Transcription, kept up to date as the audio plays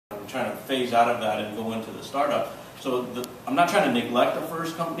trying to phase out of that and go into the startup. So I'm not trying to neglect the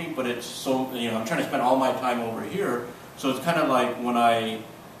first company, but it's so, I'm trying to spend all my time over here. So it's kind of like when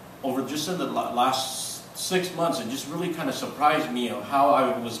just in the last 6 months, it just really kind of surprised me of how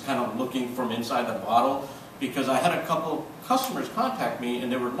I was kind of looking from inside the bottle, because I had a couple customers contact me,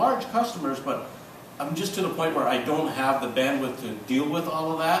 and they were large customers, but I'm just to the point where I don't have the bandwidth to deal with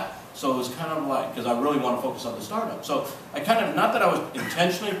all of that. So it was kind of like, because I really want to focus on the startup. So I kind of, not that I was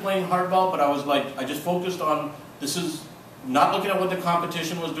intentionally playing hardball, but I was like, I just focused on, this is not looking at what the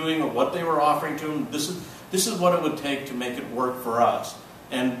competition was doing or what they were offering to them. This is what it would take to make it work for us.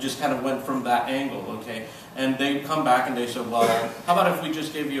 And just kind of went from that angle, okay? And they come back and they said, well, how about if we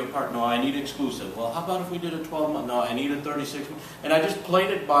just gave you a part? No, I need exclusive. Well, how about if we did a 12-month? No, I need a 36-month. And I just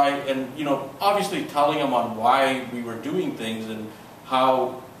played it by, and obviously telling them on why we were doing things and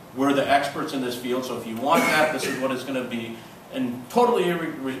how we're the experts in this field. So if you want that, this is what it's going to be. And totally,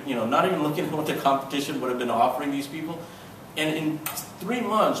 not even looking at what the competition would have been offering these people. And in 3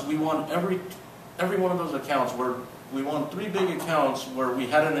 months, we won every one of those accounts. We won 3 big accounts where we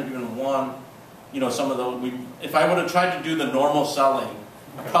hadn't even won. Some of those, if I would have tried to do the normal selling,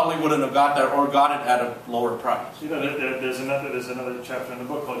 I probably wouldn't have got there or got it at a lower price. There's another chapter in the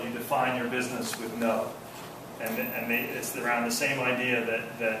book called "You Define Your Business with No," and it's around the same idea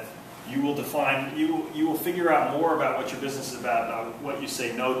that you will define, you will figure out more about what your business is about what you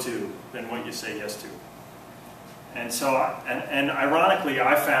say no to than what you say yes to. And so, and ironically,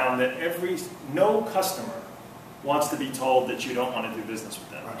 I found that no customer wants to be told that you don't want to do business with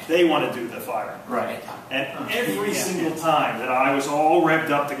them. Right. They want to do the firing. Right. And every single time that I was all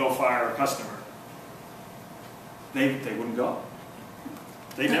revved up to go fire a customer, they wouldn't go.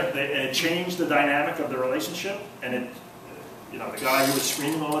 And it changed the dynamic of the relationship. And the guy who was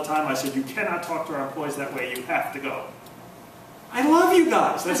screaming all the time, I said, you cannot talk to our employees that way. You have to go. I love you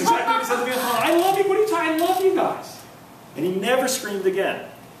guys. That's exactly what he said to me on the phone. I love you. What are you talking? I love you guys. And he never screamed again.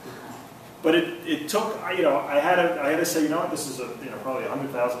 But it took, I had to say, this is probably a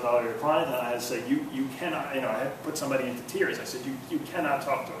 $100,000 client, and I had to say, you cannot, I had to put somebody into tears. I said, you cannot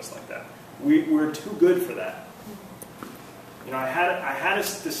talk to us like that. We're too good for that. I had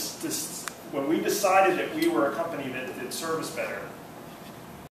this when we decided that we were a company that did service better,